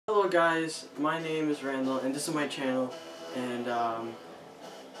guys, my name is Randall and this is my channel, and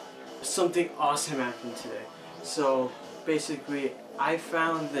something awesome happened today. So basically I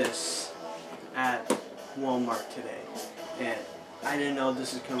found this at Walmart today, and I didn't know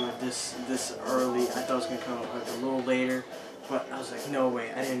this was coming this early. I thought it was gonna come like a little later, but I was like, no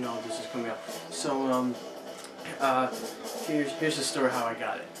way, I didn't know this was coming out. So here's the story how I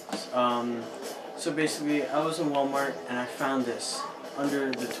got it. So basically I was in Walmart and I found this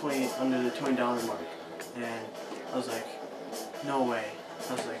under the $20 mark, and I was like, no way.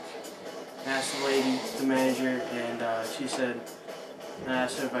 I was like, I asked the lady, the manager, and she said, I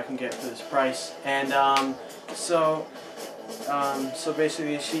asked her if I can get it for this price, and so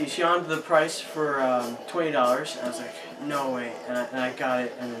basically she honored the price for $20, and I was like, no way, and I got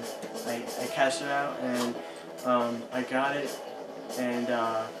it, and I cashed it out, and I got it, and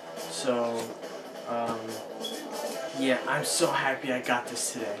yeah, I'm so happy I got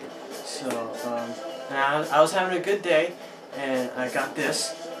this today. So and I was having a good day, and I got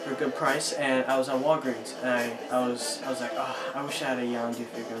this for a good price, and I was at Walgreens, and I was like, oh, I wish I had a Yondu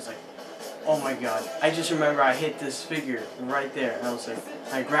figure. I was like, oh my god, I just remember I hit this figure right there, and I was like,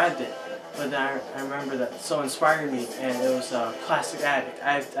 I grabbed it, but then I remember that so inspired me, and it was Plastic Addict.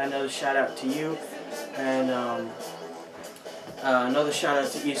 Another shout out to you, and another shout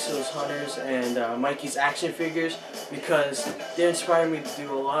out to Iso's Hunters and Mikey's Action Figures, because they inspire me to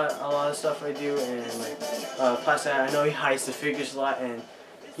do a lot of stuff I do. And like Plastic, I know he hides the figures a lot, and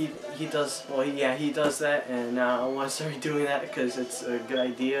he does, well, he does that, and now I want to start doing that because it's a good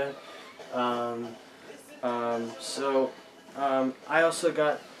idea. I also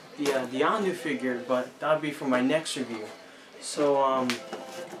got the Yondu figure, but that'll be for my next review. So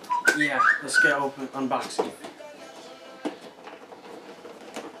yeah, let's get unboxing.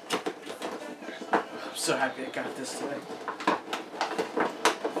 I'm so happy I got this today.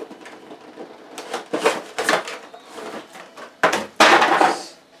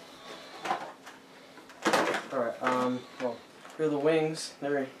 Alright, well, here are the wings.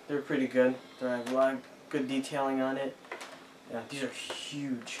 They're pretty good. They have a lot of good detailing on it. Yeah, these are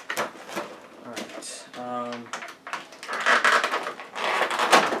huge. Alright,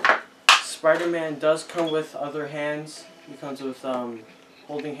 Spider-Man does come with other hands. He comes with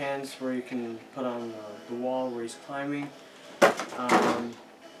holding hands where you can put on the wall where he's climbing.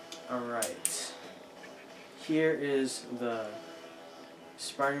 Alright, here is the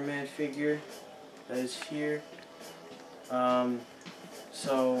Spider-Man figure that is here.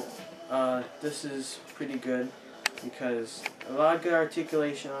 This is pretty good because a lot of good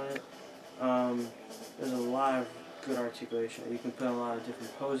articulation on it. There's a lot of good articulation. You can put in a lot of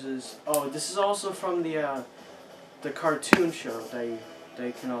different poses. Oh, this is also from the cartoon show that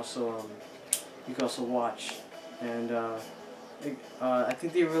you can also watch, and I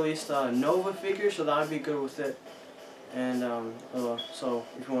think they released a Nova figure, so that would be good with it. And so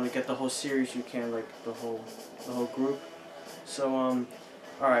if you want to get the whole series, you can, like the whole group. So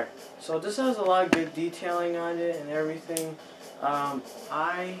alright, so this has a lot of good detailing on it and everything.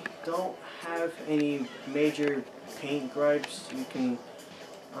 I don't have any major paint gripes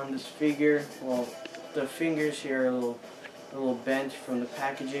on this figure. Well, the fingers here are a little bent from the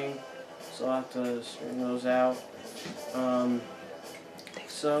packaging, so I'll have to straighten those out.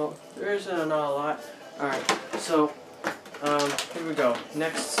 So there isn't not a lot. Alright, so here we go. The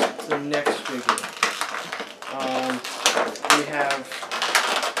next figure. We have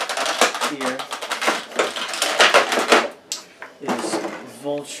here is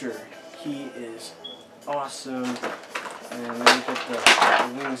Vulture. He is awesome. And let me get the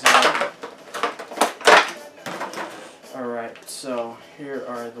wings out. Alright, so here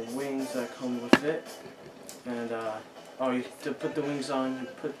are the wings that come with it. And to put the wings on, you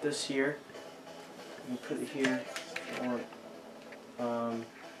put this here. You put it here.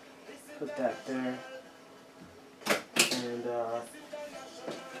 Put that there. And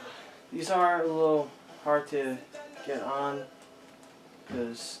these are a little hard to get on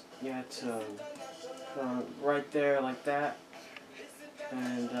because you have to put on right there like that.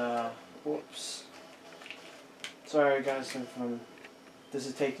 And whoops. Sorry guys, this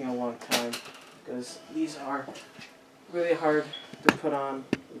is taking a long time because these are really hard to put on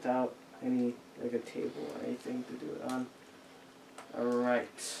without any, like a table or anything to do it on.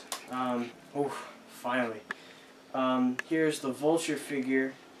 Alright. Oh, finally. Here's the Vulture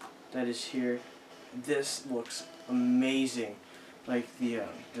figure that is here. This looks amazing. Like the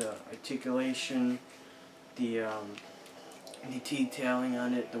articulation, the detailing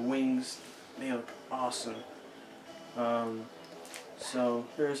on it, the wings, they look awesome. So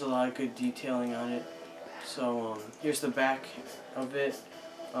there's a lot of good detailing on it. So here's the back of it.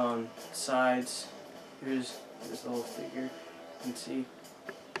 sides. Here's this little figure. You can see.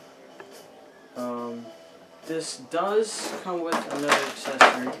 This does come with another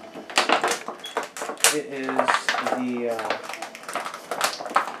accessory. It is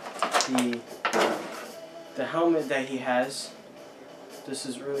the helmet that he has. This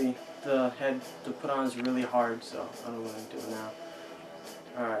is really, the head to put on is really hard, so I don't want to do it now.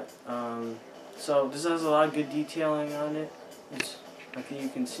 Alright, so this has a lot of good detailing on it. I think you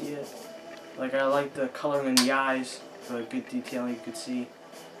can see it. Like, I like the coloring in the eyes, the good detailing you could see.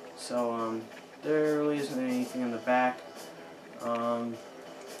 So, there really isn't anything on the back.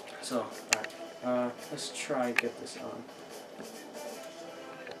 So, alright, let's try to get this on.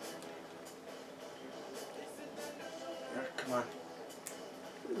 Come on.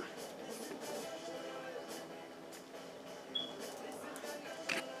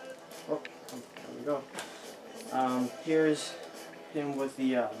 Oh, there we go. Here's him with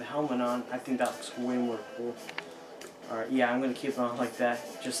the helmet on. I think that looks way more cool. Alright, yeah, I'm gonna keep it on like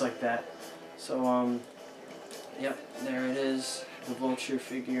that, just like that. So, yep, there it is, the vulture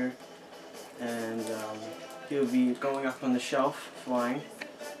figure, and he'll be going up on the shelf, flying,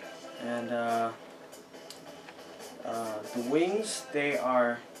 and the wings, they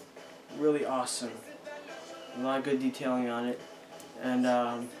are really awesome. A lot of good detailing on it,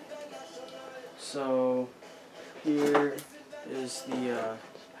 and so here is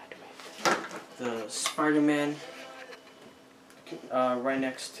the Spider-Man right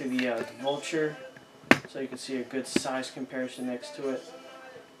next to the vulture, so you can see a good size comparison next to it.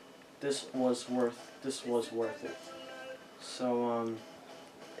 This was worth it. So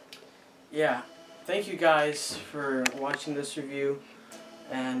yeah, thank you guys for watching this review,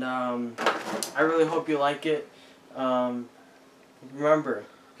 and I really hope you like it. Remember,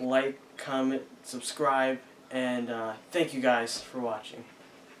 like, comment, subscribe, and thank you guys for watching.